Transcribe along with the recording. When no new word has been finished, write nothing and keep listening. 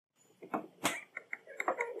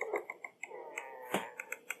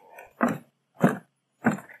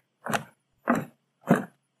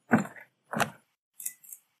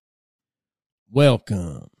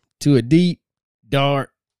Welcome to a deep,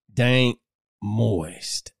 dark, dank,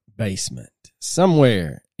 moist basement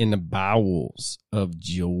somewhere in the bowels of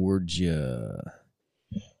Georgia.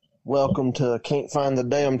 Welcome to Can't Find the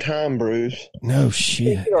Damn Time, Bruce. No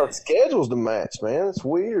shit. Get our schedules to match, man. It's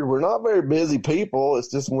weird. We're not very busy people. It's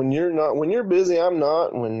just when you're busy, I'm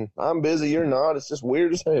not. When I'm busy, you're not. It's just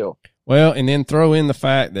weird as hell. Well, and then throw in the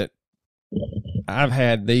fact that I've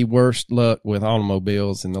had the worst luck with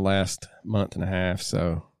automobiles in the last month and a half,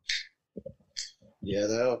 so. Yeah,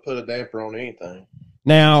 that'll put a damper on anything.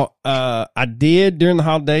 Now, I did during the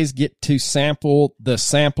holidays get to sample the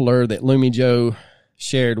sampler that Lumi Joe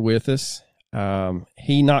shared with us.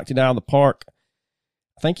 He knocked it out of the park.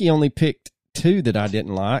 I think he only picked two that I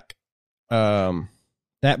didn't like. There's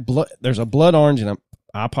a blood orange, and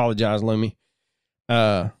I apologize, Lumi,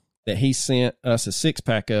 that he sent us a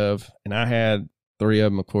 6-pack of, and I had 3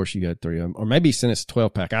 of them. Of course, you had 3 of them, or maybe he sent us a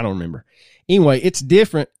 12-pack. I don't remember. Anyway, it's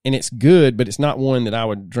different and it's good, but it's not one that I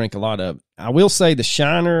would drink a lot of. I will say the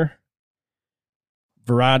Shiner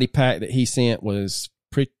variety pack that he sent was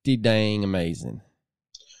pretty dang amazing.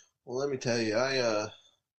 Well, let me tell you, I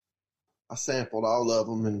sampled all of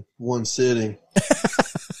them in one sitting.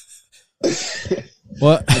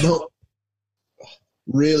 What? I don't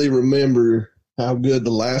really remember how good the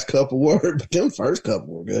last couple were, but them first couple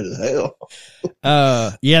were good as hell.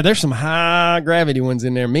 Yeah, there's some high gravity ones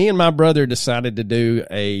in there. Me and my brother decided to do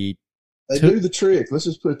They do the trick. Let's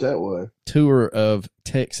just put it that way. Tour of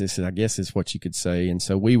Texas, I guess is what you could say. And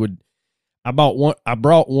so I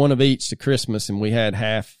brought one of each to Christmas, and we had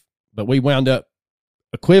half, but we wound up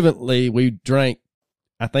equivalently, we drank,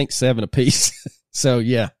 I think, 7 apiece. So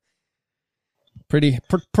yeah, pretty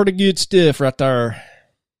good stuff right there.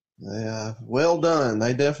 Yeah, well done.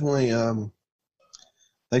 They definitely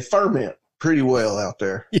they ferment pretty well out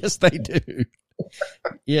there. Yes, they do.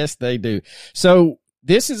 Yes, they do. So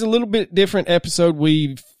this is a little bit different episode.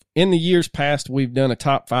 In the years past, we've done a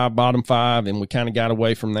top 5, bottom 5, and we kind of got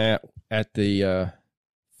away from that at the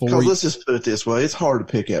because let's just put it this way: it's hard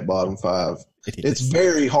to pick that bottom 5. It's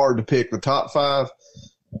very hard to pick the top 5,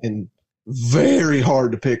 and very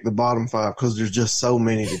hard to pick the bottom 5 because there's just so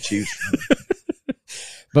many to choose from.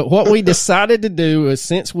 But what we decided to do is,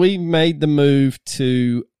 since we made the move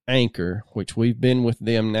to Anchor, which we've been with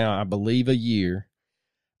them now, I believe, a year.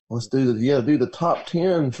 Let's do the top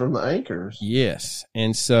 10 from the anchors. Yes.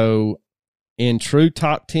 And so in true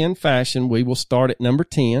top 10 fashion, we will start at number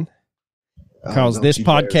 10 because this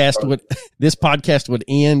podcast would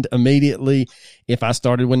end immediately if I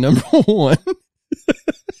started with number 1.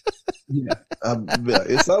 Yeah,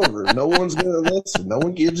 it's over. No one's going to listen. No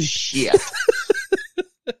one gives a shit.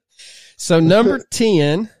 So number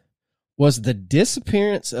 10 was the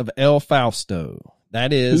disappearance of El Fausto.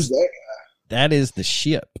 Who's that guy? That is the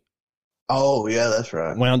ship. Oh, yeah, that's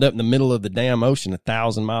right. Wound up in the middle of the damn ocean,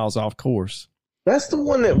 1,000 miles off course. That's the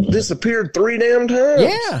one that disappeared 3 damn times?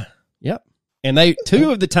 Yeah. Yep. And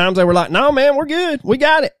 2 of the times they were like, no, man, we're good. We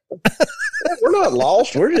got it. We're not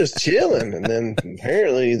lost. We're just chilling. And then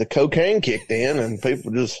apparently the cocaine kicked in and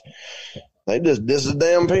people just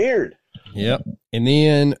disappeared. Yep. And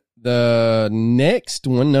then the next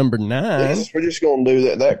one, number 9. We're just going to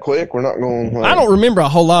do that quick. We're not going to. I don't remember a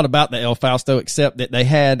whole lot about the El Fausto except that they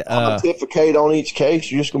had. Pontificate on each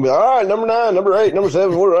case. You're just going to be like, all right, number 9, number 8, number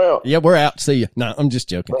 7, we're out. Yeah, we're out. See you. No, I'm just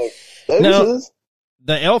joking. Right. No,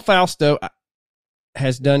 the El Fausto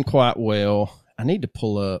has done quite well. I need to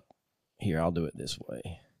pull up. Here, I'll do it this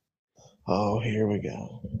way. Oh, here we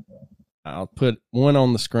go. I'll put one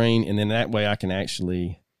on the screen, and then that way I can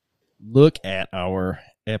actually look at our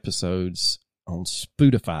episodes on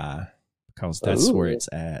Spotify because that's where it's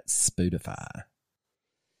at, Spotify.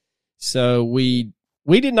 So we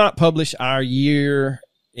did not publish our year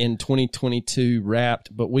in 2022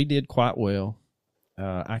 wrapped, but we did quite well.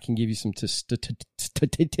 I can give you some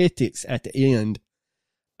statistics at the end.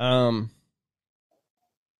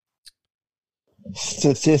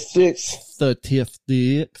 Statistics.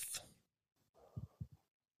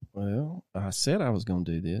 Well, I said I was going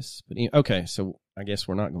to do this, but okay, so I guess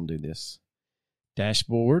we're not going to do this.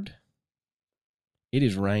 Dashboard. It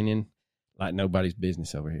is raining like nobody's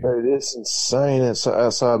business over here. It is insane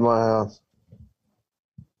outside my house.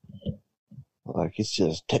 Like it's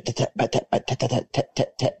just tap, tap, tap, tap, tap, tap, tap, tap,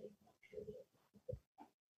 tap, tap.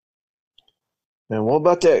 And what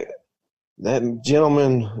about that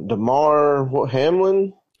gentleman,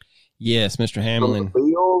 Hamlin? Yes, Mr. Hamlin. From the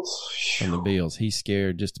Bills? From the Bills. He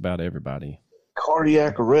scared just about everybody.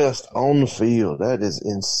 Cardiac arrest on the field. That is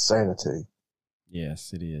insanity.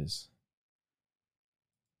 Yes, it is.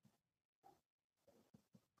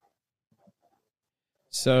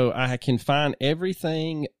 So I can find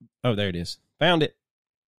everything. Oh, there it is. Found it.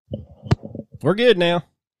 We're good now.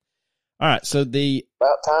 All right. So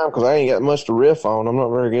about time, because I ain't got much to riff on. I'm not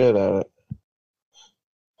very good at it.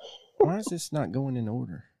 Why is this not going in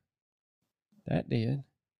order? That did.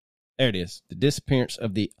 There it is. The disappearance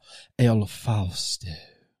of the El Fausto.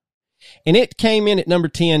 And it came in at number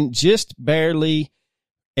 10, just barely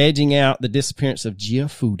edging out the disappearance of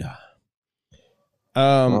Giafuda.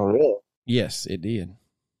 Oh, really? Yes, it did.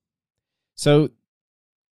 So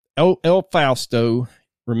El Fausto,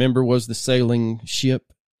 remember, was the sailing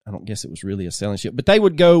ship. I don't guess it was really a sailing ship, but they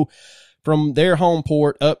would go from their home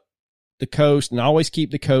port up the coast and always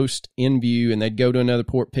keep the coast in view, and they'd go to another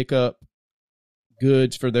port, pick up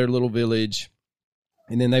goods for their little village,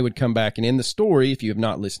 and then they would come back. And in the story, if you have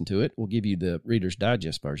not listened to it, we'll give you the Reader's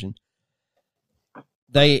Digest version.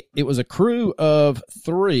 It was a crew of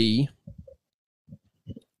 3,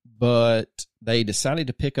 but they decided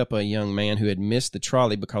to pick up a young man who had missed the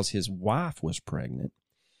trolley because his wife was pregnant.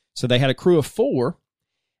 So they had a crew of 4,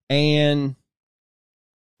 and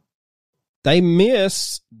they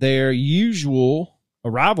miss their usual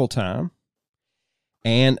arrival time,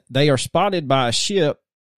 and they are spotted by a ship.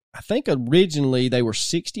 I think originally they were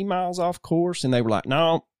 60 miles off course, and they were like,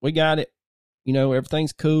 no, we got it. You know,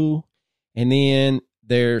 everything's cool. And then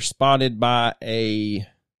they're spotted by a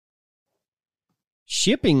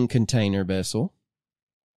shipping container vessel.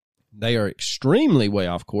 They are extremely way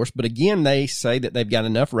off course, but again, they say that they've got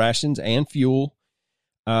enough rations and fuel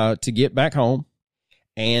to get back home.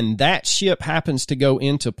 And that ship happens to go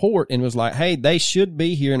into port and was like, hey, they should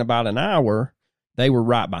be here in about an hour. They were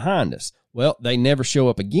right behind us. Well, they never show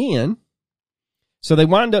up again. So they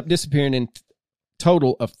wind up disappearing in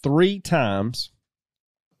total of 3 times.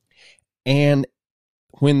 And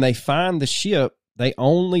when they find the ship, they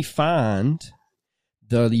only find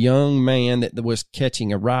the young man that was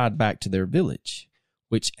catching a ride back to their village,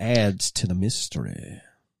 which adds to the mystery.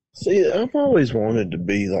 See, I've always wanted to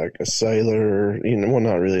be like a sailor, well,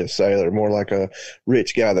 not really a sailor, more like a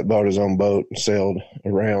rich guy that bought his own boat and sailed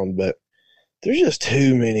around. But there's just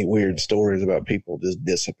too many weird stories about people just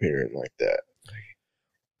disappearing like that.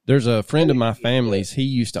 There's a friend of my family's. He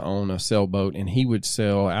used to own a sailboat, and he would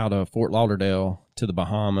sail out of Fort Lauderdale to the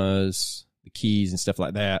Bahamas, the Keys, and stuff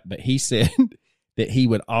like that. But he said that he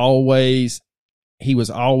was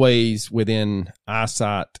always within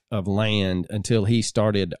eyesight of land until he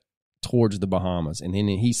started towards the Bahamas. And then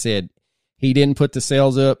he said he didn't put the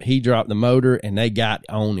sails up. He dropped the motor, and they got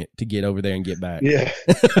on it to get over there and get back. Yeah.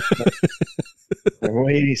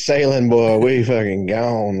 We sailing, boy. We fucking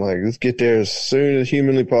gone. Like, let's get there as soon as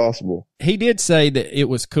humanly possible. He did say that it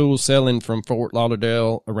was cool sailing from Fort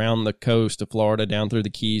Lauderdale around the coast of Florida down through the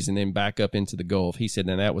Keys and then back up into the Gulf. He said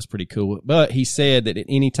that was pretty cool. But he said that at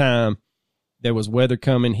any time there was weather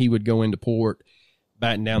coming, he would go into port,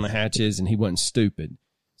 batten down the hatches, and he wasn't stupid.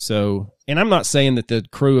 So, and I'm not saying that the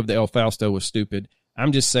crew of the El Fausto was stupid.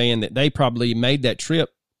 I'm just saying that they probably made that trip.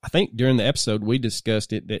 I think during the episode we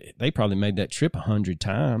discussed it, that they probably made that trip 100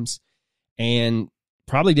 times and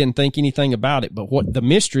probably didn't think anything about it. But what the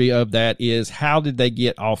mystery of that is, how did they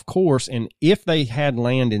get off course? And if they had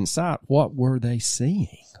land in sight, what were they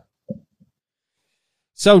seeing?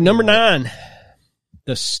 So number 9,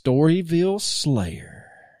 the Storyville Slayer.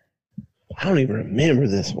 I don't even remember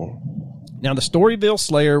this one. Now, the Storyville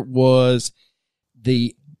Slayer was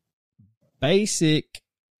the basic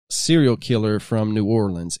serial killer from New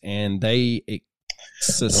Orleans, and they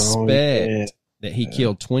suspect that he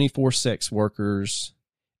killed 24 sex workers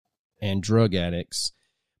and drug addicts,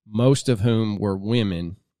 most of whom were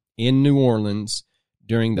women, in New Orleans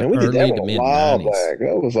during the early to mid 90s.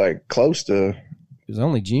 That was like close to. It was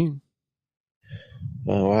only June.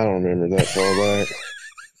 Oh, I don't remember that far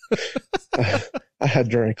back. I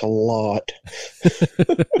drank a lot.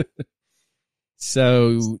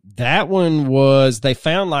 So that one was, they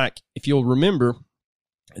found, like, if you'll remember,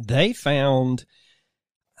 they found,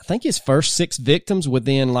 I think his first 6 victims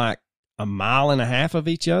within like a mile and a half of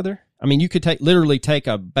each other. I mean, you could literally take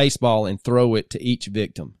a baseball and throw it to each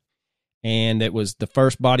victim. And it was, the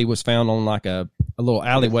first body was found on like a little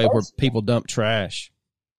alleyway where people dump trash.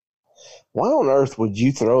 Why on earth would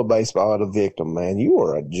you throw a baseball at a victim, man? You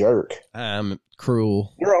are a jerk. I'm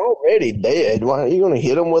cruel. You're already dead. Why are you going to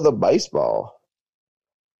hit them with a baseball?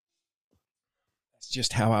 That's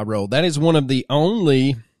just how I roll. That is one of the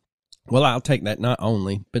only, well, I'll take that, not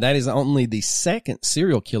only, but that is only the second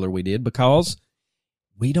serial killer we did, because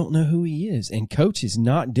we don't know who he is. And Coach is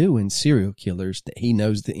not doing serial killers that he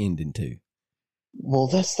knows the ending to. Well,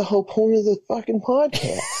 that's the whole point of the fucking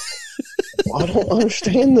podcast. I don't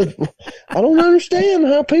understand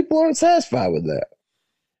how people aren't satisfied with that.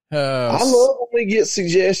 I love when we get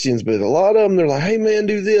suggestions, but a lot of them, they're like, hey, man,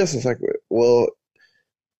 do this. It's like, well,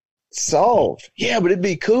 solved. Yeah, but it'd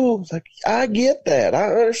be cool. It's like, I get that. I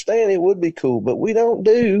understand it would be cool, but we don't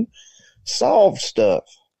do solved stuff.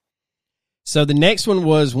 So the next one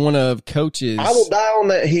was one of Coach's. I will die on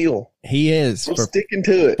that hill. He is. I'm sticking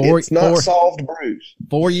to it. It's not solved, Bruce.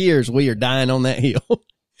 4 years, we are dying on that hill.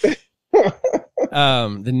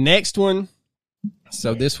 The next one,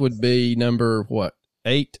 so this would be number, what,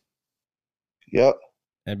 8? Yep.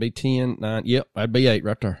 That'd be 10, 9. Yep, that'd be 8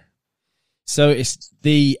 right there. So it's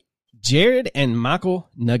the Jared and Michael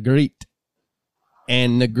Negrete.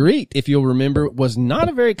 And Negrete, if you'll remember, was not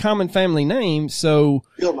a very common family name. So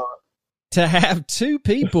Still not. To have 2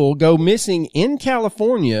 people go missing in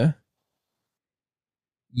California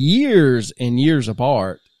years and years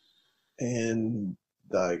apart. And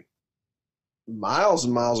like miles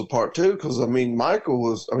and miles apart too, because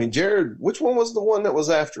Jared, which one was the one that was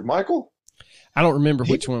after Michael? I don't remember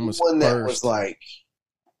which one was one first. That was like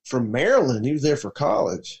from Maryland. He was there for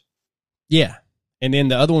college. Yeah. And then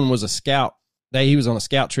the other one was a scout. He was on a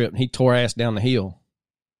scout trip and he tore ass down the hill.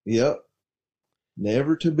 Yep.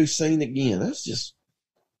 Never to be seen again. That's just,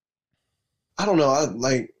 I don't know.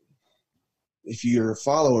 If you're a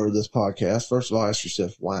follower of this podcast, first of all, ask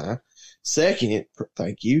yourself why. Second,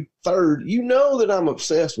 thank you. Third, you know that I'm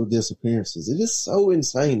obsessed with disappearances. It is so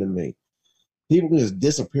insane to me. People can just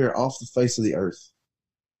disappear off the face of the earth.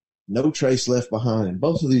 No trace left behind. And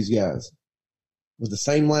both of these guys with the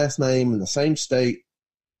same last name in the same state,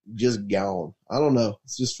 just gone. I don't know.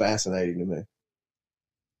 It's just fascinating to me.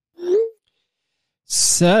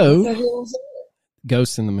 So,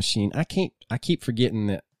 Ghost in the Machine. I keep forgetting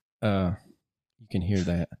that you can hear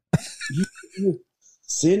that. You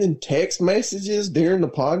sending text messages during the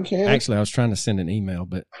podcast? Actually, I was trying to send an email,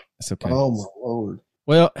 but it's okay. Oh, my Lord.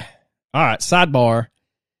 Well, all right, sidebar.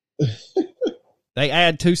 They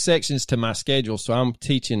add 2 sections to my schedule, so I'm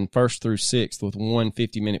teaching 1st through 6th with one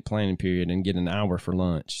 50-minute planning period and get an hour for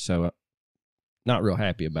lunch. So, not real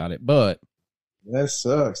happy about it, but that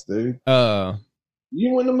sucks, dude.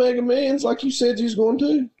 You win the Mega Millions like you said you was going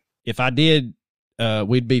to? If I did,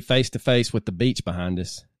 we'd be face to face with the beach behind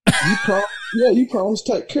us. You promised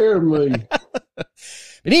to take care of me. But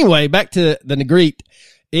anyway, back to the Negrete.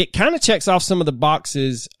 It kind of checks off some of the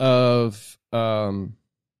boxes of the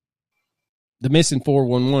missing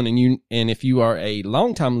 411, and if you are a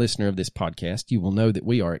longtime listener of this podcast, you will know that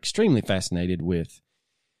we are extremely fascinated with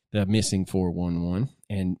the missing 411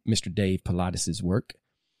 and Mr. Dave Pilates' work.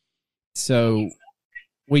 So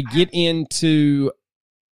we get into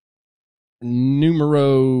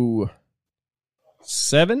numero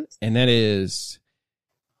 7, and that is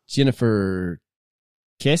Jennifer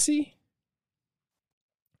Kesey.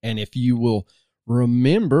 And if you will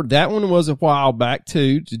remember, that one was a while back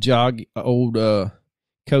too, to jog old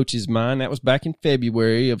Coach's mind. That was back in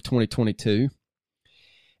February of 2022.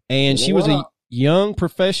 And she was a young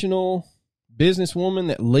professional businesswoman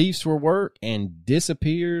that leaves for work and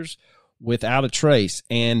disappears without a trace.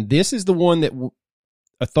 And this is the one that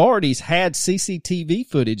authorities had CCTV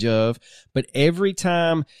footage of, but every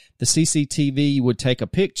time the CCTV would take a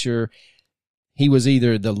picture, he was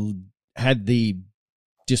either had the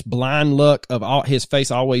just blind luck of his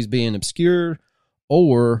face always being obscured,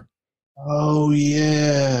 or oh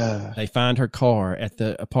yeah, they find her car at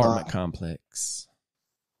the apartment complex.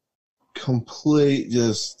 Complete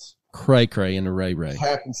just cray in the ray.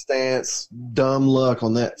 Happenstance, dumb luck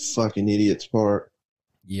on that fucking idiot's part.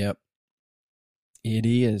 Yep. It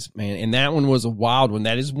is, man. And that one was a wild one.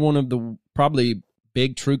 That is one of the probably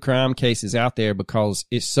big true crime cases out there, because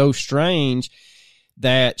it's so strange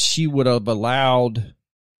that she would have allowed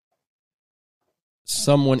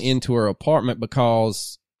someone into her apartment,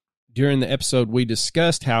 because during the episode we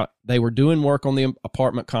discussed how they were doing work on the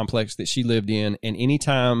apartment complex that she lived in, and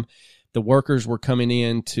anytime the workers were coming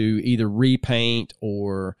in to either repaint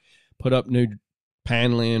or put up new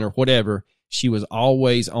paneling or whatever, she was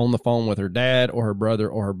always on the phone with her dad or her brother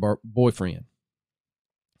or her boyfriend.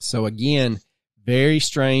 So again, very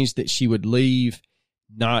strange that she would leave.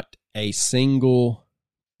 Not a single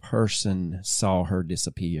person saw her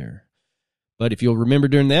disappear. But if you'll remember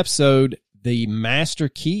during the episode, the master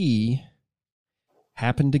key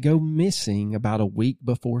happened to go missing about a week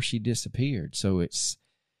before she disappeared. So it's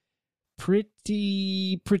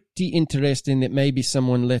pretty interesting that maybe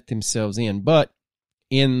someone let themselves in. But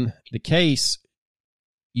in the case,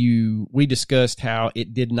 we discussed how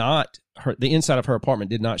it did not, the inside of her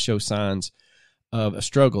apartment did not show signs of a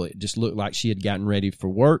struggle. It just looked like she had gotten ready for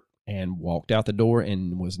work and walked out the door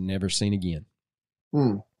and was never seen again.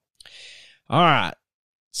 All right.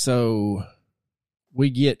 So we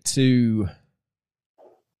get to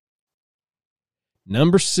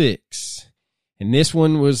number 6. And this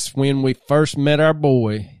one was when we first met our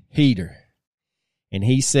boy, Heater. And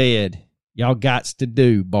he said, y'all gots to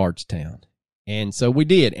do Bardstown. And so we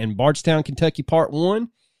did. And Bardstown, Kentucky Part 1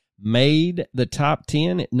 made the top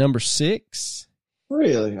 10 at number 6.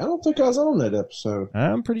 Really? I don't think I was on that episode.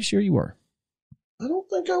 I'm pretty sure you were. I don't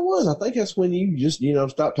think I was. I think that's when you just,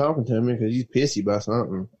 stopped talking to me because you're pissy about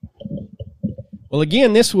something. Well,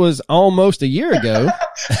 again, this was almost a year ago.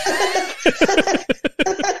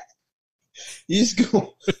 You just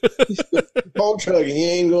go whole truck and you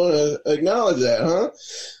ain't going to acknowledge that, huh?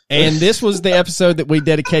 And this was the episode that we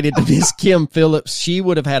dedicated to Miss Kim Phillips. She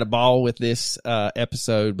would have had a ball with this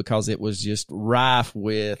episode because it was just rife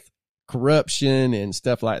with corruption and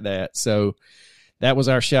stuff like that. So that was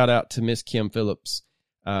our shout out to Miss Kim Phillips.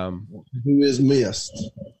 Who is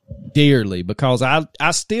missed dearly, because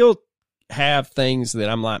I still have things that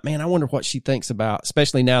I'm like, man, I wonder what she thinks about,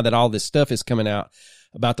 especially now that all this stuff is coming out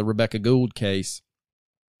about the Rebecca Gould case.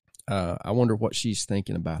 I wonder what she's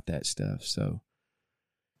thinking about that stuff. So,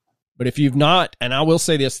 but if you've not, and I will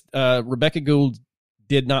say this, Rebecca Gould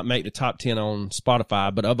did not make the top 10 on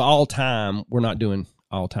Spotify, but of all time, we're not doing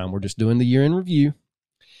all time. We're just doing the year in review.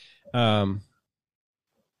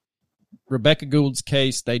 Rebecca Gould's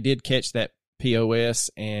case, they did catch that POS,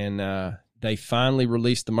 and they finally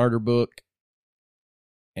released the murder book.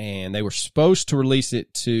 And they were supposed to release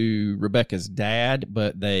it to Rebecca's dad,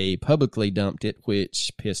 but they publicly dumped it,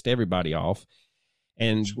 which pissed everybody off.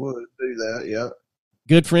 And would do that, yeah.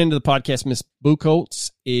 Good friend of the podcast, Miss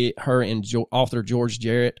Buchholz, her and author George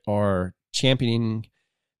Jarrett are championing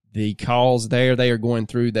the cause there. They are going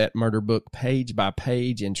through that murder book page by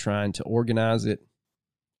page and trying to organize it.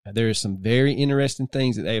 There are some very interesting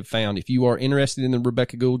things that they have found. If you are interested in the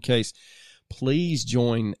Rebecca Gould case, please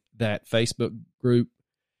join that Facebook group.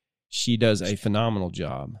 She does a phenomenal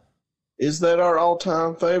job. Is that our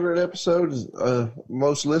all-time favorite episode?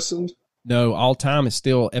 Most listened? No, all-time is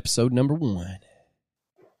still episode number 1.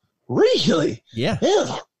 Really? Yeah.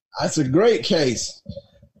 That's a great case.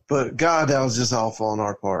 But, God, that was just awful on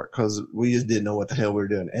our part because we just didn't know what the hell we were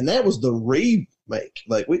doing. And that was the remake.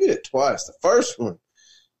 Like, we did it twice. The first one,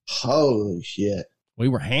 holy shit. We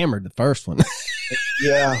were hammered the first one.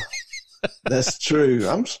 Yeah, that's true.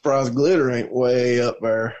 I'm surprised Glitter ain't way up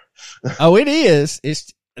there. Oh, it is.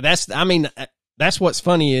 That's what's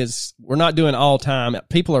funny is we're not doing all time.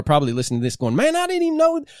 People are probably listening to this going, man, I didn't even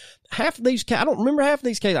know half of these. I don't remember half of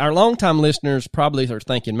these cases. Our longtime listeners probably are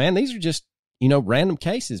thinking, man, these are just, random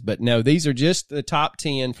cases. But no, these are just the top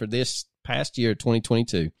 10 for this past year,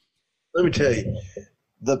 2022. Let me tell you,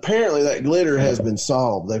 apparently that Glitter has been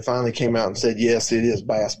solved. They finally came out and said, yes, it is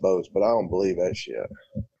bass boats, but I don't believe that shit.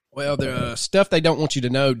 Well, the stuff they don't want you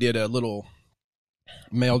to know did a little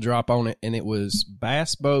mail drop on it, and it was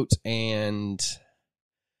bass boats and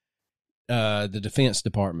the Defense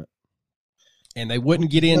Department. And they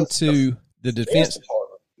wouldn't get into the Defense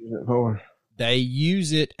Department. They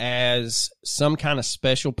use it as some kind of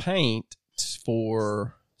special paint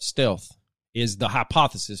for stealth is the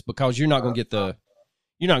hypothesis, because you're not going to get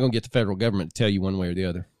the federal government to tell you one way or the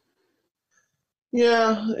other.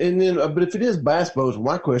 Yeah, and then but if it is bass boats,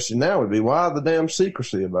 my question now would be, why the damn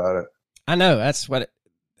secrecy about it? I know, that's what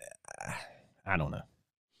I don't know.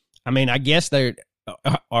 I mean, I guess they're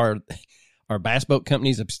are bass boat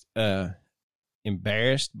companies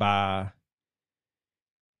embarrassed by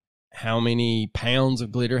how many pounds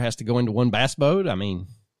of glitter has to go into one bass boat? I mean,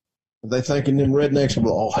 they thinking them rednecks are,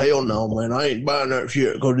 oh hell no, man, I ain't buying that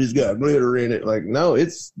shit because it's got glitter in it. Like, no,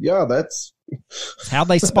 that's how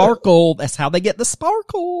they sparkle. That's how they get the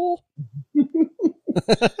sparkle.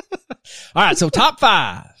 All right, so top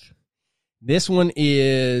 5. This was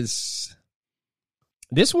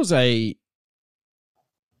a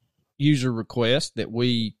user request that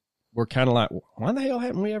we were kind of like, why the hell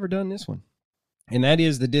haven't we ever done this one? And that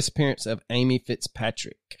is the disappearance of Amy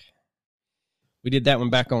Fitzpatrick. We did that one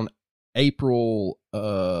back on April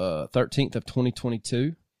 13th of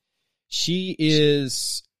 2022. She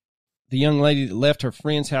is the young lady that left her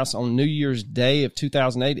friend's house on New Year's Day of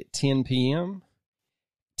 2008 at 10 p.m.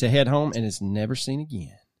 to head home and is never seen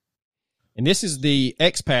again. And this is the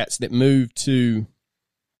expats that moved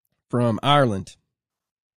from Ireland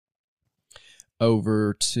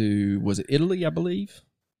over to, was it Italy, I believe?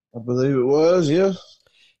 I believe it was, yeah.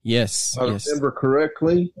 Yes. I remember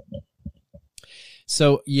correctly.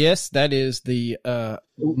 So, yes, that is the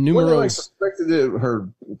numero. I suspected that her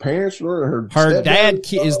parents were her dad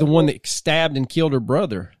is the one that stabbed and killed her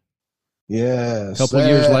brother. Yeah. A couple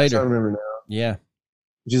years later. I remember now. Yeah.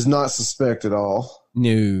 Which is not suspect at all.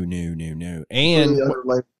 No. Really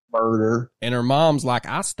unrelated murder. And her mom's like,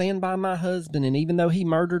 I stand by my husband, and even though he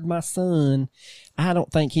murdered my son, I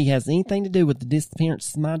don't think he has anything to do with the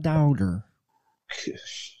disappearance of my daughter.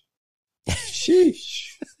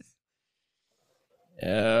 Sheesh.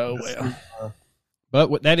 Oh, well.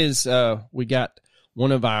 But that is, we got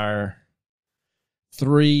one of our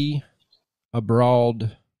 3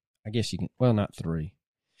 abroad, I guess you can, well, not 3.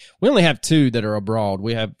 We only have 2 that are abroad.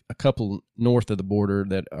 We have a couple north of the border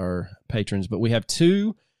that are patrons, but we have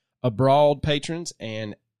 2 abroad patrons,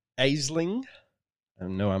 and Aisling. I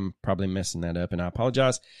know I'm probably messing that up, and I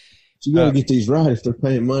apologize. You got to get these right if they're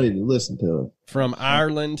paying money to listen to it. From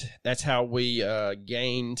Ireland. That's how we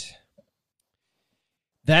gained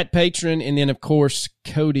that patron. And then, of course,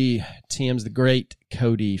 Cody Timms, the great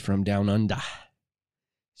Cody from Down Under.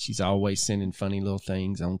 She's always sending funny little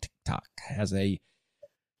things on TikTok.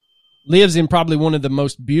 Lives in probably one of the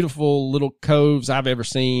most beautiful little coves I've ever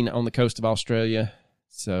seen on the coast of Australia.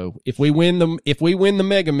 So if we win the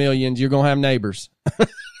Mega Millions, you're gonna have neighbors.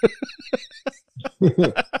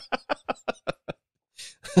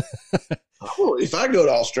 If I go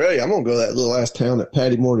to Australia, I'm gonna go to that little ass town that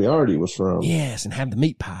Patty Moriarty was from. Yes, and have the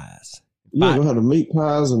meat pies. Yeah, go have the meat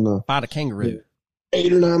pies and fight a kangaroo.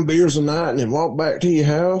 8 or 9 beers a night, and then walk back to your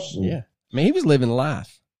house. Yeah, I mean, he was living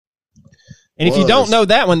life. And if you don't know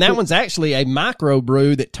that one's actually a micro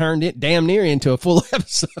brew that turned it damn near into a full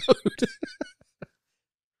episode.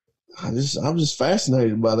 I'm just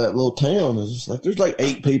fascinated by that little town. It's just like there's like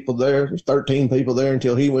 8 people there. There's 13 people there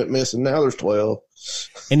until he went missing. Now there's 12.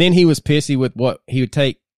 And then he was pissy with what he would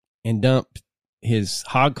take and dump his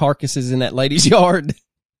hog carcasses in that lady's yard.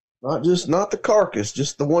 Not the carcass,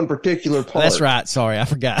 just the one particular part. That's right. Sorry, I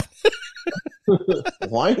forgot.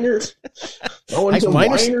 Whiners? Throwing some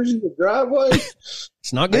whiners in the driveway?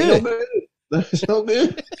 It's not good. That's no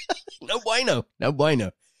good. No bueno. No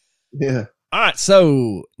bueno. Yeah. All right,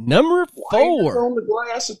 so number 4. On the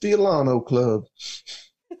glass at the Alano Club.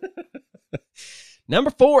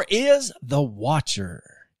 Number 4 is The Watcher.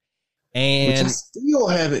 And which I still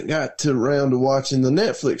haven't got around to watching the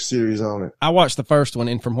Netflix series on it. I watched the first one,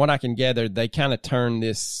 and from what I can gather, they kind of turned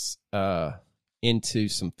this into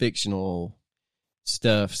some fictional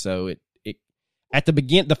stuff. So it at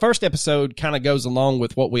the first episode kind of goes along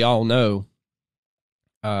with what we all know.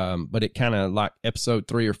 But it kind of like episode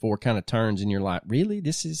 3 or 4 kind of turns, and you're like, really?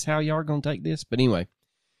 This is how y'all are going to take this? But anyway,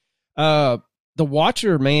 The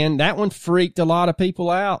Watcher, man, that one freaked a lot of people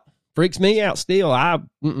out. Freaks me out still. I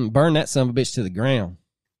burn that son of a bitch to the ground.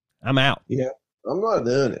 I'm out. Yeah, I'm not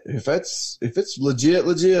doing it. If it's legit,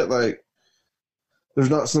 like there's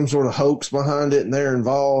not some sort of hoax behind it and they're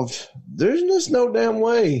involved, there's just no damn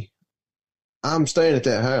way I'm staying at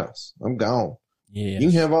that house. I'm gone. Yeah. You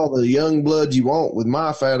can have all the young blood you want with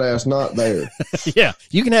my fat ass not there. Yeah,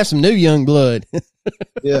 you can have some new young blood.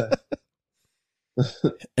 Yeah.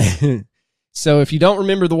 So if you don't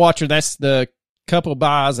remember The Watcher, that's the couple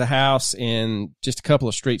buys a house in just a couple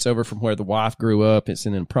of streets over from where the wife grew up. It's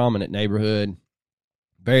in a prominent neighborhood.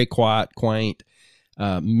 Very quiet, quaint,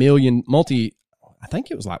 I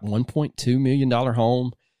think it was like $1.2 million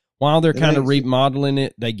home. While they're kind of remodeling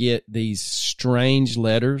it, they get these strange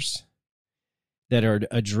letters that are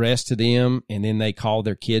addressed to them, and then they call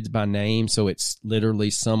their kids by name. So it's literally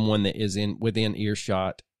someone that is within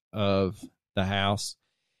earshot of the house.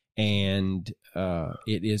 And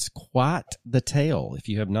it is quite the tale. If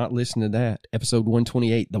you have not listened to that, episode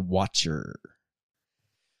 128, The Watcher.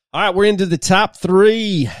 All right, we're into the top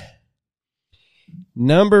 3.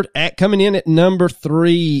 Coming in at number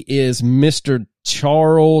 3 is Mr.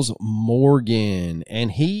 Charles Morgan,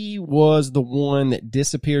 and he was the one that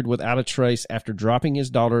disappeared without a trace after dropping his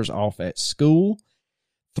daughters off at school.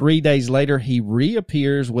 3 days later, he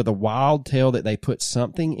reappears with a wild tale that they put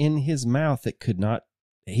something in his mouth that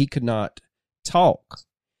he could not talk.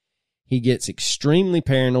 He gets extremely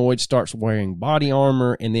paranoid, starts wearing body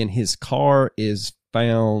armor, and then his car is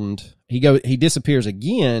found. He disappears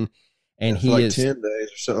again, and he is 10 days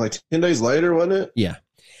or something. Like 10 days later, wasn't it? Yeah.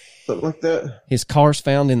 Something like that. His car's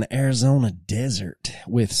found in the Arizona desert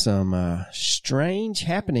with some strange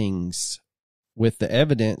happenings with the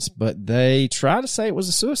evidence, but they try to say it was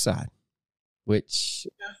a suicide, which...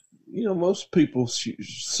 You know, most people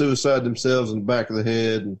suicide themselves in the back of the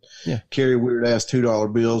head and carry weird ass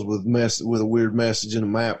 $2 bills with a weird message and a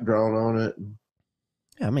map drawn on it.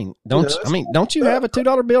 I mean, don't you have a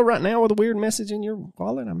 $2 bill right now with a weird message in your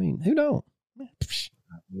wallet? I mean, who don't?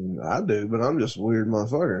 I do, but I'm just a weird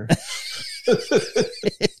motherfucker.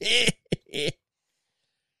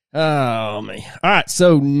 Oh man! All right,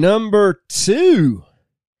 so number 2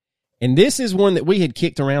 And this is one that we had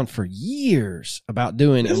kicked around for years about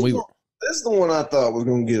doing, this is the one I thought was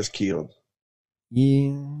going to get us killed.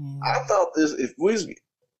 Yeah, I thought this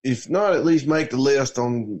if not at least make the list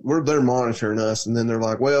on where they're monitoring us, and then they're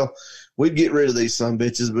like, well, we'd get rid of these some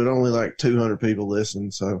bitches, but only like 200 people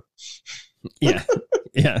listen. So yeah.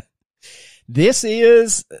 This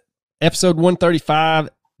is episode 135,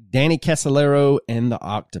 Danny Casolaro and the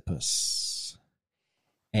Octopus.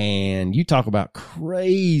 And you talk about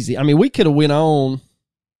crazy. I mean, we could have went on,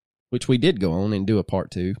 which we did go on and do a part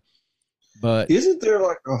 2. But isn't there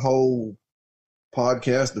like a whole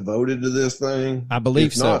podcast devoted to this thing? I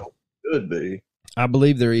believe so. Not, it could be. I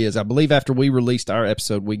believe there is. I believe after we released our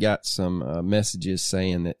episode, we got some messages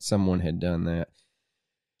saying that someone had done that.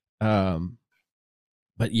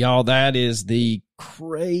 But y'all, that is the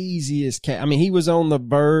craziest cat. I mean, he was on the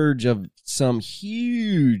verge of some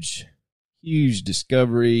huge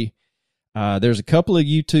discovery. There's a couple of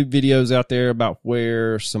YouTube videos out there about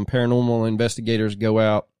where some paranormal investigators go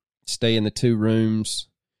out, stay in the 2 rooms.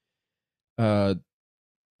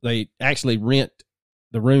 They actually rent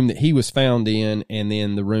the room that he was found in, and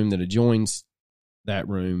then the room that adjoins that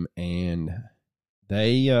room, and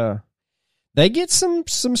they get some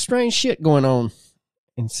strange shit going on.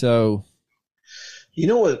 And so, you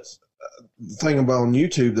know what? The thing about on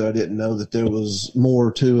YouTube that I didn't know that there was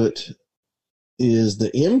more to it is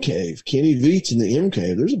the M Cave, Kenny Veach and the M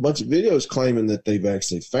Cave. There's a bunch of videos claiming that they've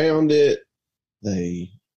actually found it. They've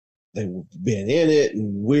been in it,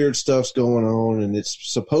 and weird stuff's going on, and it's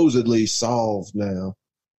supposedly solved now.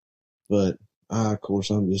 But of course,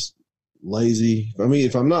 I'm just lazy. I mean,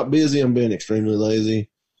 if I'm not busy, I'm being extremely lazy.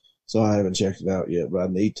 So I haven't checked it out yet, but I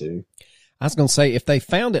need to. I was going to say, if they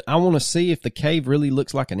found it, I want to see if the cave really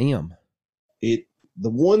looks like an M. The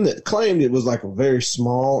one that claimed it was like a very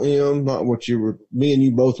small M, not what me and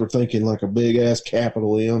you both were thinking, like a big ass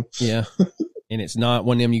capital M. Yeah. And it's not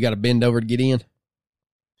one of them you got to bend over to get in?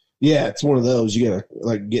 Yeah, it's one of those. You got to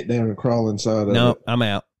like get down and crawl inside of it. No, I'm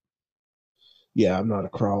out. Yeah, I'm not a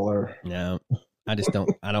crawler. No, I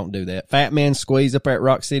don't do that. Fat Man squeeze up at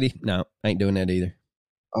Rock City? No, ain't doing that either.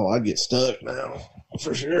 Oh, I'd get stuck now,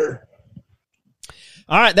 for sure.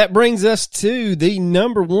 All right, that brings us to the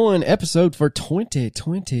number 1 episode for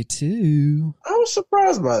 2022. I was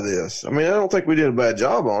surprised by this. I mean, I don't think we did a bad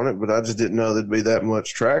job on it, but I just didn't know there'd be that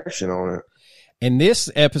much traction on it. And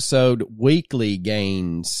this episode weekly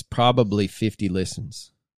gains probably 50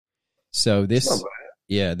 listens. So this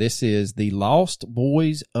is the Lost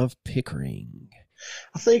Boys of Pickering.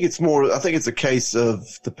 I think it's a case of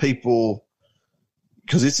the people,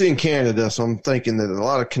 because it's in Canada, so I'm thinking that a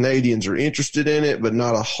lot of Canadians are interested in it, but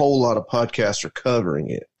not a whole lot of podcasts are covering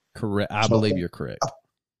it. Correct. I believe you're correct.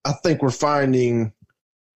 I think we're finding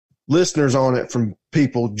listeners on it from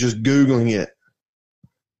people just Googling it,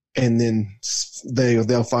 and then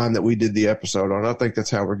they'll find that we did the episode on it. I think that's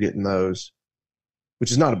how we're getting those,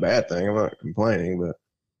 which is not a bad thing. I'm not complaining, but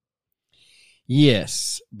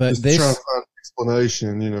yes, but just this trying to find an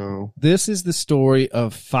explanation, This is the story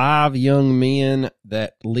of 5 young men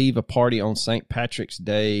that leave a party on St. Patrick's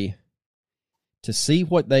Day to see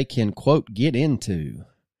what they can, quote, get into.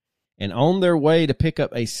 And on their way to pick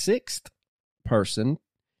up a 6th person,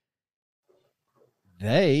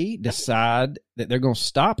 they decide that they're going to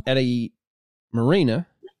stop at a marina,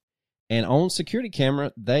 and on security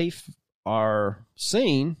camera, they are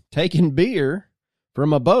seen taking beer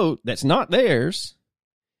from a boat that's not theirs.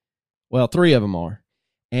 Well, 3 of them are.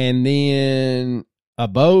 And then a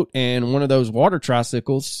boat and one of those water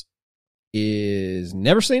tricycles is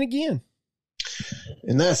never seen again.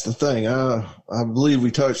 And that's the thing. I believe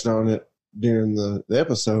we touched on it during the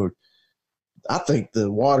episode. I think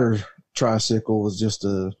the water tricycle was just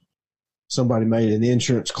somebody made an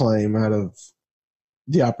insurance claim out of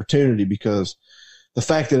the opportunity, because the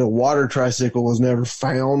fact that a water tricycle was never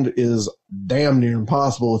found is damn near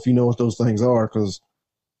impossible if you know what those things are, because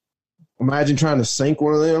imagine trying to sink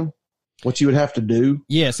one of them, what you would have to do.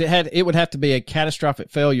 Yes, it would have to be a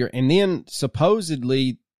catastrophic failure. And then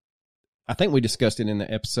supposedly, I think we discussed it in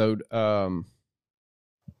the episode,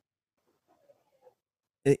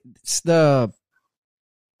 it's the,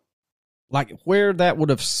 like, where that would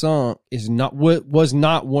have sunk was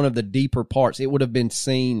not one of the deeper parts. It would have been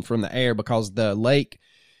seen from the air, because the lake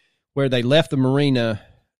where they left the marina,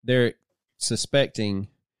 they're suspecting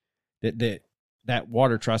that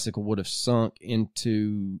water tricycle would have sunk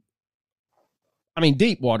into, I mean,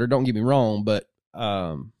 deep water, don't get me wrong, but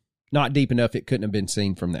not deep enough it couldn't have been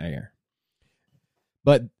seen from the air.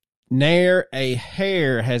 But ne'er a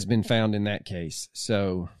hair has been found in that case.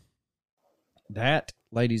 So that,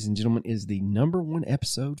 ladies and gentlemen, is the number 1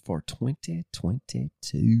 episode for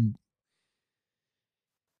 2022.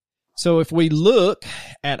 So if we look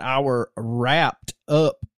at our wrapped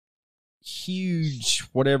up huge,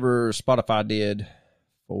 whatever Spotify did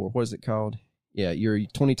for, what is it called? Yeah, your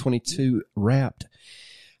 2022 wrapped.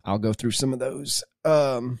 I'll go through some of those.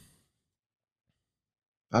 I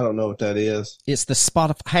don't know what that is. It's the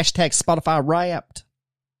Spotify Wrapped.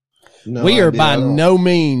 No we are idea. by no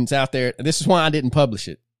means out there. This is why I didn't publish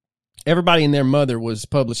it. Everybody and their mother was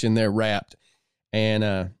publishing their Wrapped.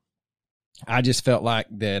 And I just felt like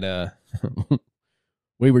that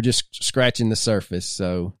we were just scratching the surface.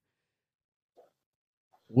 So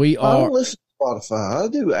I don't listen to Spotify. I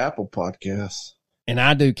do Apple Podcasts. And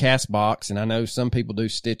I do Castbox, and I know some people do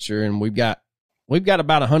Stitcher, and we've got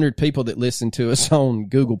about 100 people that listen to us on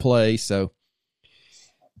Google Play. So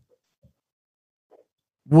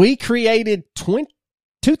we created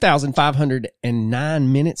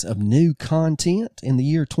 2,509 minutes of new content in the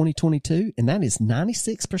year 2022, and that is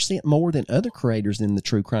 96% more than other creators in the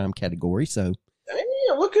true crime category. So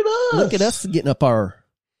damn, look at us. Look at us getting up our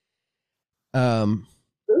who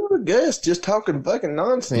would have guessed just talking fucking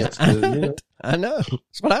nonsense, dude, you know? I know.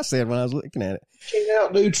 That's what I said when I was looking at it. Can't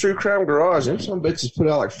outdo True Crime Garage. Them some bitches put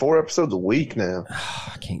out like 4 episodes a week now.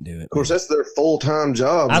 I can't do it. Of course, that's their full-time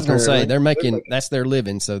job. I was going to say, they're making, that's their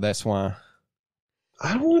living, so that's why.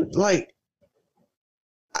 I don't like,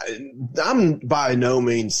 I'm by no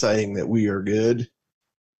means saying that we are good,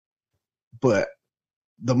 but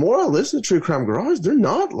the more I listen to True Crime Garage, they're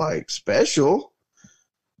not like special.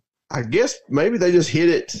 I guess maybe they just hit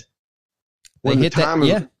it when they hit the time that,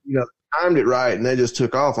 yeah. You know, timed it right and they just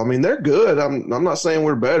took off. I mean, they're good. I'm not saying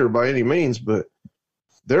we're better by any means, but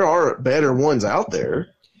there are better ones out there.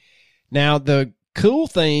 Now, the cool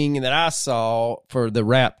thing that I saw for the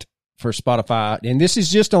Wrapped for Spotify, and this is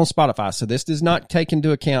just on Spotify, so this does not take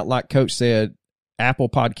into account, like Coach said, Apple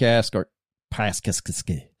Podcasts or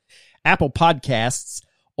Apple Podcasts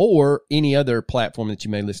or any other platform that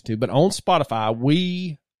you may listen to. But on Spotify,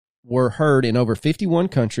 we were heard in over 51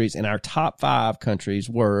 countries, and our top 5 countries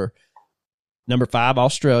were number 5,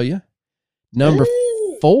 Australia. Number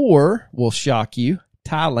 4 will shock you,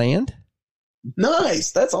 Thailand.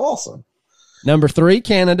 Nice. That's awesome. Number 3,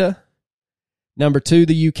 Canada. Number 2,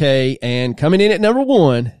 the UK. And coming in at number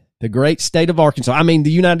 1, the great state of Arkansas. I mean,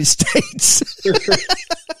 the United States. I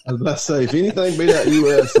was about to say, if anything be that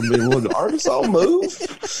U.S., I mean, would Arkansas move?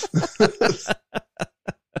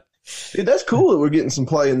 Dude, that's cool that we're getting some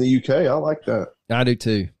play in the UK. I like that. I do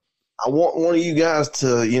too. I want one of you guys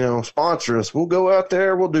to, sponsor us. We'll go out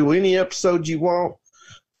there. We'll do any episode you want.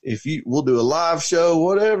 We'll do a live show,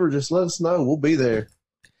 whatever. Just let us know. We'll be there.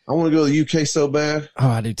 I want to go to the UK so bad. Oh,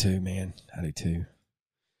 I do too, man. I do too.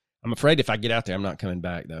 I'm afraid if I get out there, I'm not coming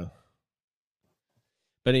back though.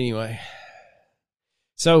 But anyway,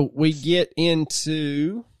 so we get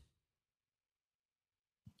into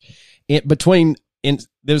it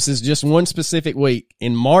this is just one specific week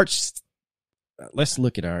in March. Let's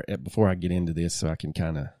look at before I get into this so I can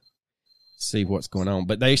kind of see what's going on.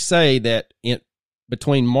 But they say that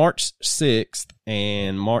between March 6th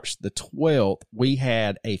and March the 12th, we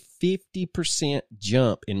had a 50%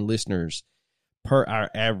 jump in listeners per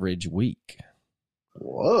our average week.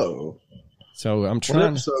 Whoa. So I'm What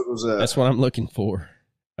trying. episode was that? That's what I'm looking for.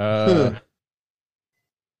 There's.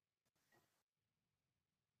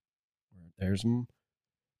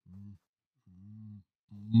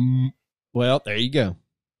 Well, there you go.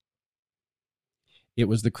 It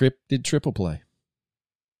was the Cryptid Triple Play.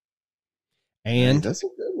 And that's a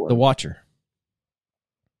good one. the Watcher.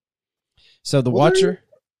 So the Watcher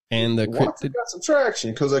and the Watcher Cryptid. got some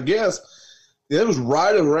traction because I guess it was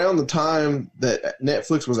right around the time that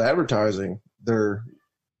Netflix was advertising the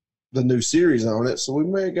new series on it. So we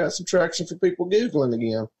may have got some traction for people Googling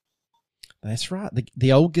again. That's right.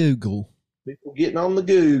 The old Google. People getting on the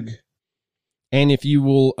Goog. And if you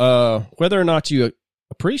will, whether or not you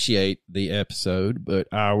appreciate the episode, but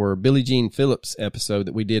our Billie Jean Phillips episode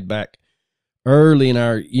that we did back early in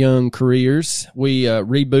our young careers, we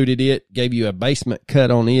rebooted it, gave you a basement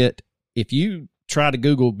cut on it. If you try to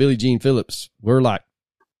Google Billie Jean Phillips, we're like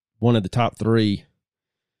one of the top 3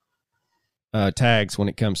 tags when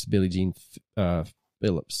it comes to Billie Jean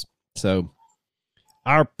Phillips. So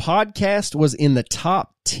our podcast was in the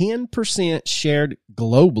top 10% shared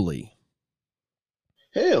globally.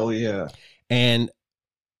 Hell yeah. And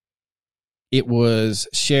it was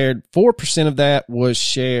shared, 4% of that was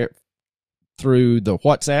shared through the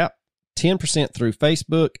WhatsApp, 10% through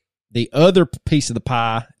Facebook. The other piece of the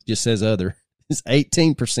pie, just says other, is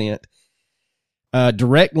 18%.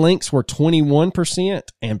 Direct links were 21%,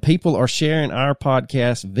 and people are sharing our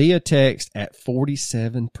podcast via text at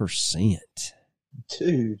 47%.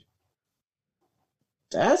 Dude.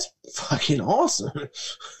 That's fucking awesome.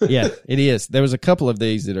 Yeah, it is. There was a couple of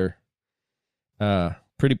these that are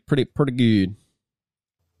pretty good.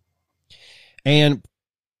 And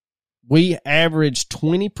we average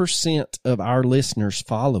 20% of our listeners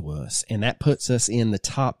follow us, and that puts us in the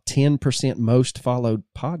top 10% most followed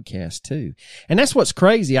podcast too. And that's what's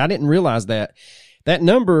crazy. I didn't realize that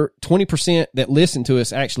number, 20% that listen to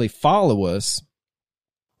us actually follow us,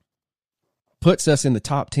 puts us in the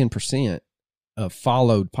top 10% of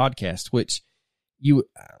followed podcasts, which I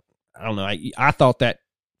don't know. I thought that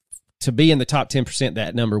to be in the top 10%,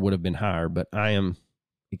 that number would have been higher, but I am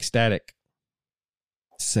ecstatic,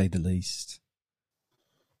 to say the least.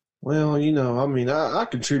 Well, I mean, I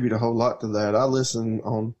contribute a whole lot to that. I listen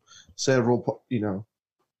on several,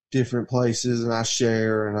 different places, and I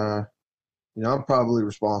share, and I'm probably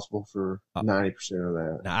responsible for 90%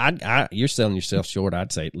 of that. Now, you're selling yourself short.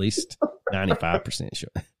 I'd say at least 95%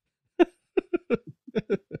 short.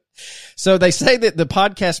 So they say that the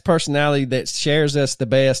podcast personality that shares us the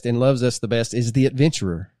best and loves us the best is the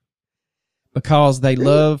adventurer, because they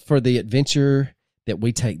love for the adventure that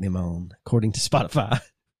we take them on, according to Spotify.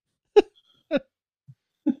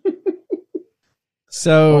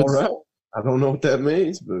 So, all right. I don't know what that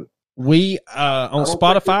means, but we on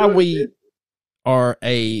Spotify we are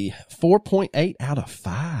a 4.8 out of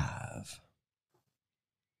 5.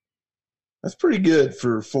 That's pretty good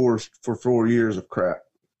for 4 years of crap.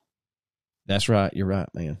 That's right. You're right,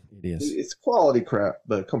 man. It is. It's quality crap,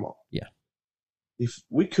 but come on. Yeah. If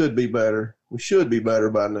we could be better, we should be better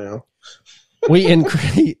by now. We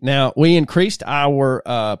increased our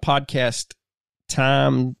podcast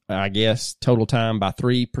time, I guess, total time by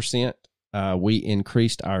 3%. We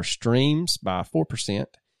increased our streams by 4%.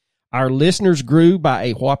 Our listeners grew by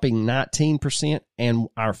a whopping 19%, and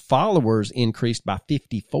our followers increased by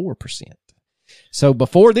 54%. So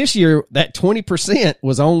before this year, that 20%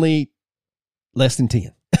 was only less than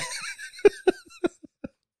 10.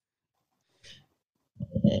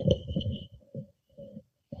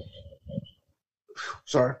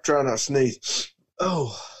 Sorry, trying not to sneeze.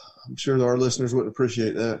 Oh, I'm sure our listeners wouldn't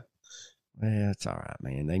appreciate that. Well, it's all right,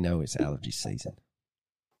 man. They know it's allergy season.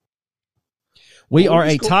 We are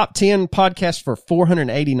a top 10 podcast for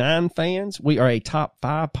 489 fans. We are a top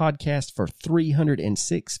 5 podcast for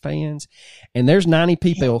 306 fans. And there's 90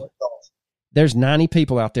 people. There's 90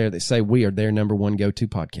 people out there that say we are their number one go-to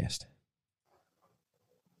podcast.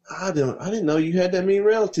 I didn't know you had that many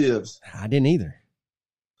relatives. I didn't either.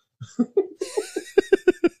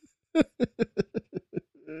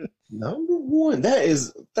 Number one. That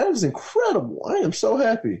is incredible. I am so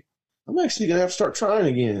happy. I'm actually gonna have to start trying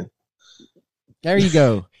again. There you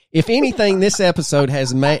go. If anything, this episode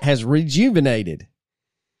has rejuvenated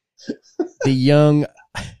the young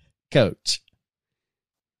coach.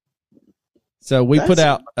 So we put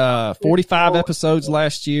out 45 episodes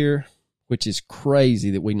last year, which is crazy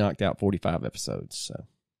that we knocked out 45 episodes. So,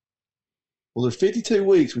 well, there's 52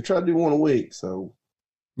 weeks. We try to do one a week, so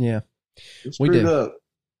yeah, we do. Up.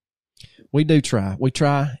 We do try. We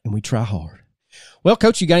try, and we try hard. Well,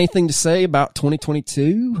 Coach, you got anything to say about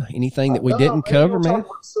 2022? Anything that we didn't cover, man?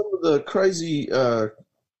 Some of the crazy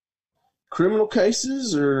criminal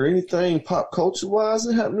cases or anything pop culture wise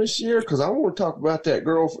that happened this year? Because I want to talk about that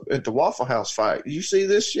girl at the Waffle House fight. Did you see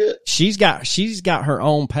this shit? She's got her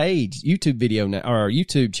own page, YouTube video now, or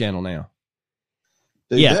YouTube channel now.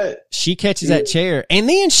 Dude, yeah, she catches that chair, and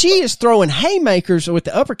then she is throwing haymakers with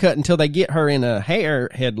the uppercut until they get her in a hair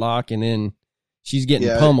headlock, and then she's getting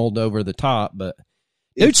pummeled over the top. But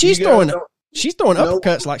dude, she's throwing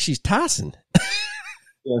uppercuts like she's Tyson.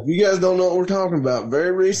 If you guys don't know what we're talking about,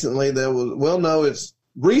 very recently it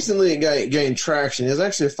gained traction. It was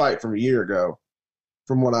actually a fight from a year ago,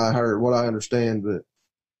 from what I heard, what I understand. But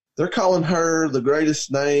they're calling her the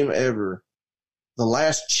greatest name ever, the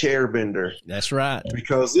last chairbender. That's right.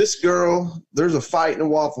 Because this girl, there's a fight in a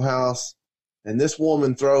Waffle House, and this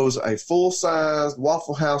woman throws a full-size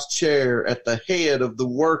Waffle House chair at the head of the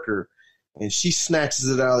worker, and she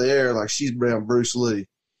snatches it out of the air like she's Bruce Lee.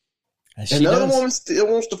 And the other woman still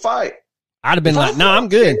wants to fight. I'd have been like, no, I'm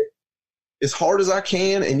good. As hard as I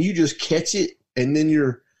can, and you just catch it, and then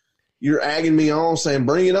you're agging me on, saying,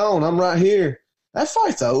 bring it on, I'm right here. That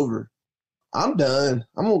fight's over. I'm done.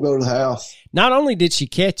 I'm going to go to the house. Not only did she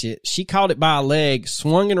catch it, she caught it by a leg,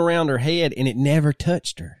 swung it around her head, and it never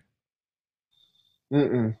touched her.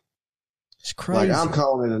 It's crazy. Like, I'm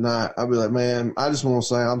calling it a night. I'll be like, man, I just want to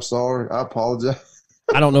say I'm sorry. I apologize.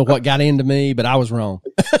 I don't know what got into me, but I was wrong.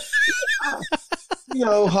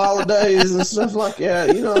 holidays and stuff like that.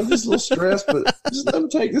 I'm just a little stressed, but just let me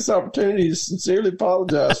take this opportunity to sincerely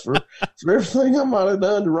apologize for everything I might have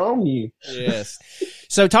done to wrong you. Yes.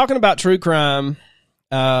 So talking about true crime,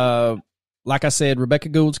 like I said, Rebecca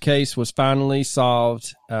Gould's case was finally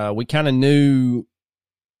solved. We kind of knew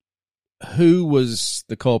who was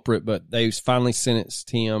the culprit, but they finally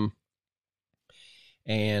sentenced him.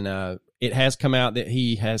 And it has come out that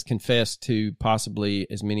he has confessed to possibly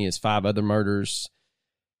as many as 5 other murders.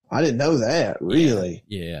 I didn't know that, really.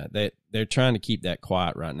 Yeah, they're trying to keep that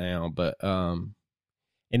quiet right now. But and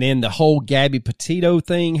then the whole Gabby Petito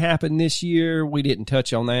thing happened this year. We didn't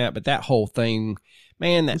touch on that, but that whole thing,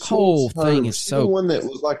 man, that whole thing is so. The one that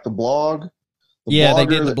was like the blog. Yeah, they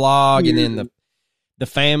did the blog, and then the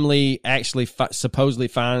family actually supposedly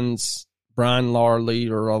finds Brian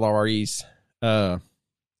Laurie's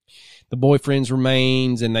the boyfriend's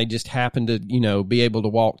remains, and they just happened to, be able to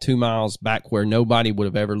walk 2 miles back where nobody would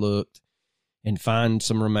have ever looked and find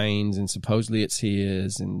some remains, and supposedly it's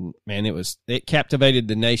his. And man, it captivated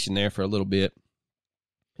the nation there for a little bit.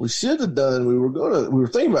 We should have done. We were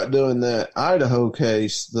thinking about doing that Idaho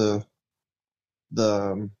case. What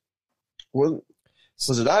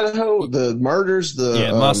was it? Idaho, the murders.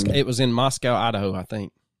 It was in Moscow, Idaho, I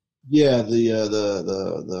think. Yeah,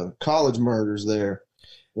 the college murders there.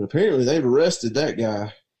 But apparently they've arrested that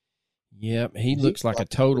guy. Yep, he looks like a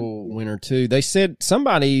total winner too. They said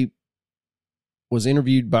somebody was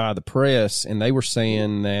interviewed by the press, and they were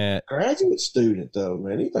saying that graduate student though,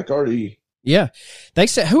 man, he's like already. Yeah, they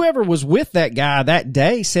said whoever was with that guy that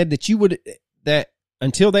day said that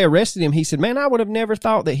until they arrested him, he said, "Man, I would have never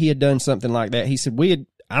thought that he had done something like that." He said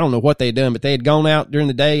I don't know what they had done, but they had gone out during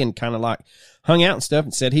the day and kind of like hung out and stuff,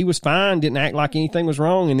 and said he was fine, didn't act like anything was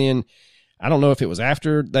wrong, and then. I don't know if it was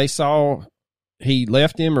after they saw he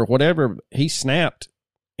left him or whatever, he snapped,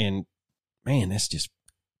 and man, that's just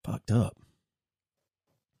fucked up.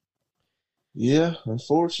 Yeah,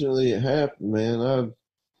 unfortunately it happened, man.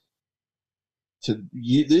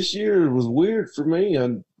 This year was weird for me.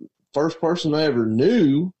 First person I ever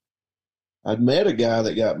knew, I'd met a guy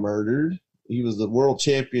that got murdered. He was the world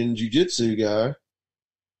champion jiu-jitsu guy.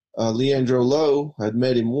 Leandro Lowe, I'd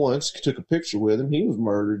met him once, took a picture with him. He was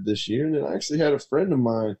murdered this year. And then I actually had a friend of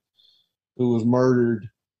mine who was murdered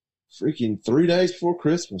freaking 3 days before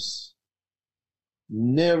Christmas.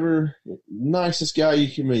 Nicest guy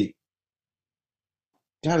you can meet.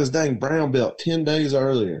 Got his dang brown belt 10 days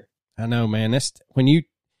earlier. I know, man.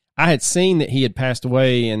 I had seen that he had passed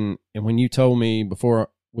away, and when you told me before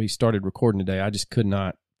we started recording today, I just could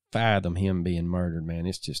not fathom him being murdered, man.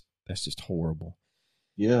 That's just horrible.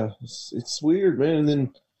 Yeah, it's weird, man. And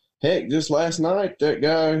then, heck, just last night, that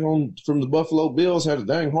guy from the Buffalo Bills had a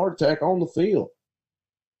dang heart attack on the field.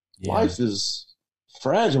 Yeah. Life is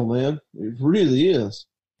fragile, man. It really is.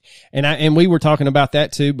 And we were talking about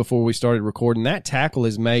that too before we started recording. That tackle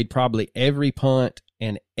has made probably every punt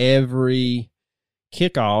and every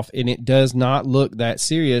kickoff, and it does not look that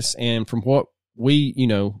serious. And from what we,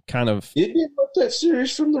 kind of... It didn't look that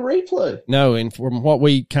serious from the replay. No, and from what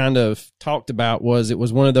we kind of talked about it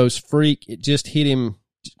was one of those freak, it just hit him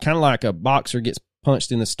kind of like a boxer gets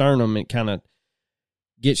punched in the sternum. It kind of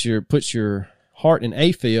puts your heart in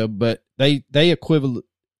AFib, but they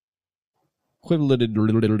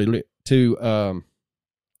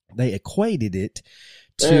equated it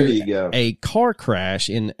to a car crash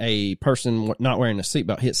in a person not wearing a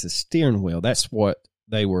seatbelt hits the steering wheel. That's what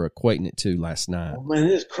they were equating it to last night. Oh, man,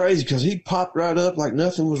 it's crazy because he popped right up like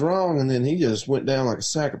nothing was wrong, and then he just went down like a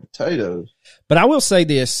sack of potatoes. But I will say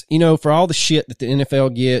this, for all the shit that the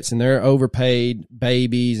NFL gets and they're overpaid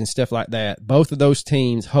babies and stuff like that, both of those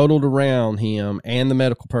teams huddled around him and the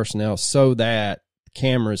medical personnel so that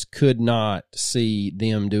cameras could not see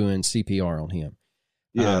them doing CPR on him.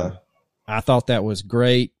 Yeah. I thought that was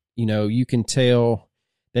great. You can tell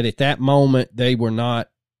that at that moment they were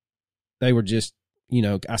just,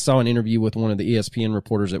 I saw an interview with one of the ESPN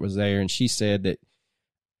reporters that was there, and she said that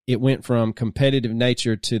it went from competitive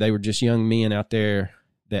nature to they were just young men out there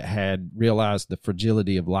that had realized the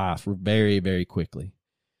fragility of life very, very quickly.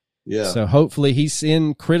 Yeah. So hopefully he's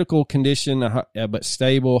in critical condition, but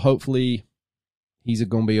stable. Hopefully he's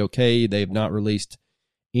going to be okay. They've not released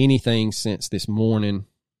anything since this morning.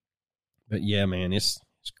 But yeah, man, it's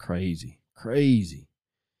crazy. Crazy.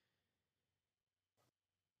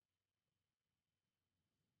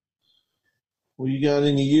 Well, you got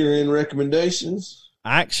any year-end recommendations?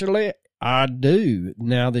 Actually, I do,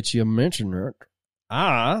 now that you mention it.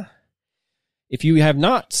 If you have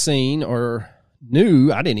not seen or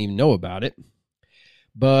knew, I didn't even know about it,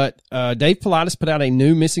 But Dave Paulides put out a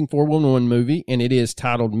new Missing 411 movie, and it is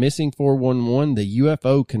titled Missing 411: The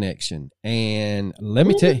UFO Connection. And let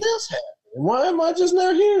me tell you, this happen? Why am I just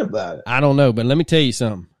now hearing about it? I don't know, but let me tell you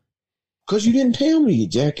something. Because you didn't tell me, you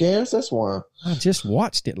jackass. That's why. I just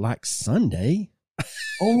watched it like Sunday.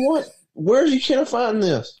 On what? Where can I find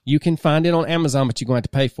this? You can find it on Amazon, but you're going to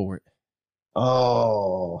have to pay for it.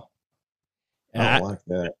 Oh, I don't like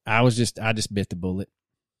that. I just bit the bullet.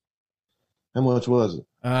 How much was it?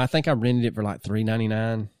 I think I rented it for like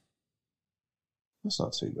 $3.99. That's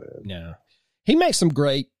not too bad. No, he makes some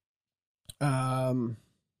great. I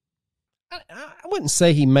wouldn't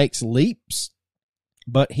say he makes leaps,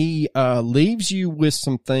 but he leaves you with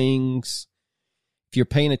some things. If you're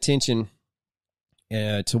paying attention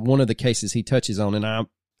to one of the cases he touches on, and I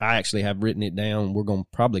actually have written it down. We're going to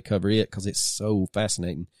probably cover it because it's so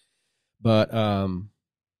fascinating. But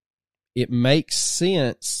it makes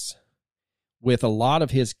sense with a lot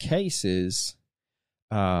of his cases,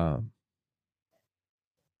 with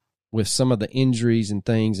some of the injuries and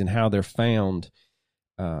things and how they're found.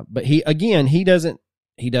 But he doesn't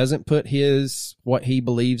put what he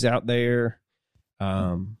believes out there.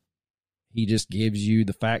 He just gives you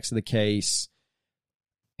the facts of the case.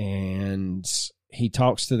 And he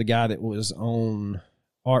talks to the guy that was on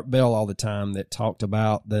Art Bell all the time that talked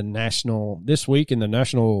about this week in the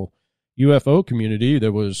national UFO community,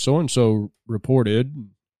 there was so-and-so reported.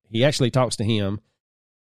 He actually talks to him.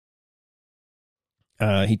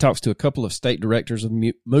 He talks to a couple of state directors of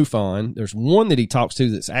MUFON. There's one that he talks to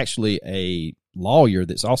that's actually a lawyer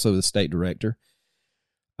that's also the state director.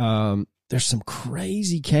 There's some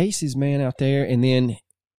crazy cases, man, out there. And then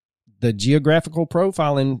the geographical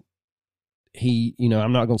profiling,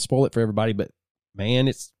 I'm not going to spoil it for everybody, but man,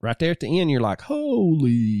 it's right there at the end. You're like,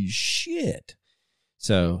 holy shit.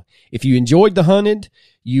 So if you enjoyed The Hunted,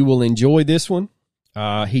 you will enjoy this one.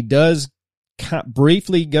 He does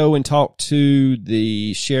briefly go and talk to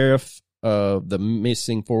the sheriff of the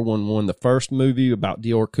Missing 411, the first movie about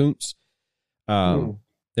Dior Koontz.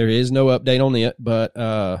 There is no update on it, but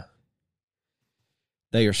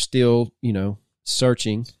they are still,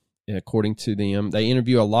 searching. According to them, they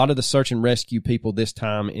interview a lot of the search and rescue people this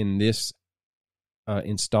time in this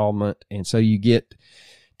installment. And so you get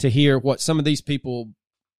to hear what some of these people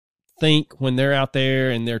think when they're out there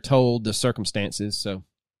and they're told the circumstances. So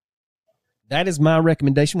that is my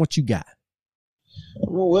recommendation. What you got?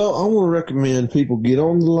 Well, I want to recommend people get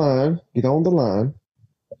on the line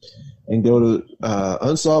and go to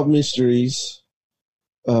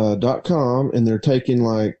unsolvedmysteries.com, and they're taking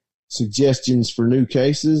like suggestions for new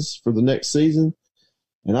cases for the next season.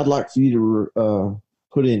 And I'd like for you to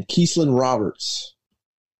put in Keeslyn Roberts,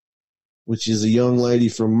 which is a young lady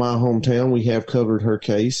from my hometown. We have covered her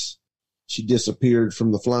case. She disappeared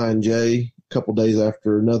from the Flying J a couple days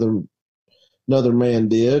after another man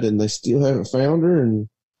did, and they still haven't found her. And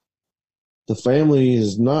the family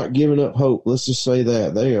is not giving up hope. Let's just say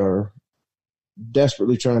that they are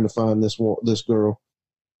desperately trying to find this girl.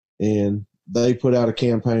 And they put out a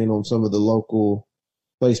campaign on some of the local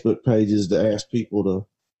Facebook pages to ask people to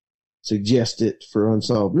suggest it for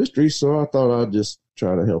Unsolved Mysteries. So I thought I'd just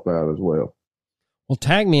try to help out as well. Well,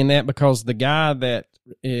 tag me in that, because the guy that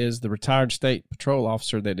is the retired state patrol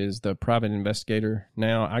officer that is the private investigator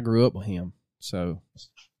now, I grew up with him. So,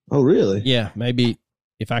 oh really? Yeah, maybe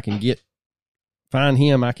if I can find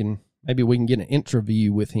him, maybe we can get an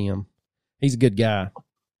interview with him. He's a good guy.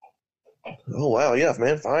 Oh wow, yeah,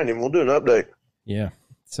 man, find him. We'll do an update. Yeah.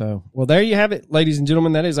 So, well, there you have it, ladies and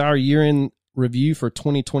gentlemen. That is our year-end review for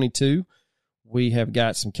 2022. We have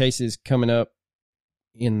got some cases coming up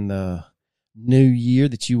in the new year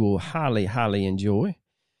that you will highly, highly enjoy.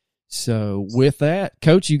 So, with that,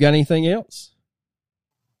 Coach, you got anything else?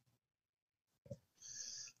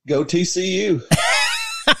 Go TCU.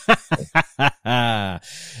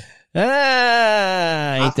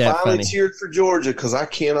 Ain't that I finally funny? cheered for Georgia because I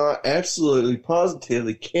absolutely,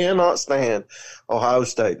 positively cannot stand Ohio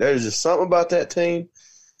State. There's just something about that team.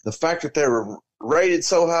 The fact that they were rated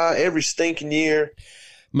so high every stinking year.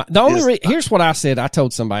 Here's what I said. I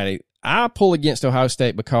told somebody, I pull against Ohio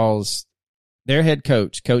State because their head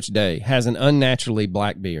coach, Coach Day, has an unnaturally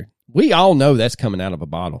black beard. We all know that's coming out of a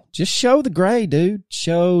bottle. Just show the gray, dude.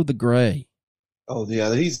 Show the gray. Oh,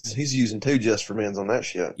 yeah, he's using 2 Just for Men's on that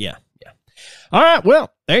shit. Yeah. All right,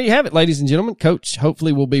 well, there you have it, ladies and gentlemen. Coach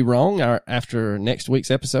hopefully will be wrong after next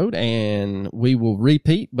week's episode, and we will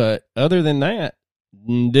repeat. But other than that,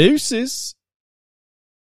 deuces.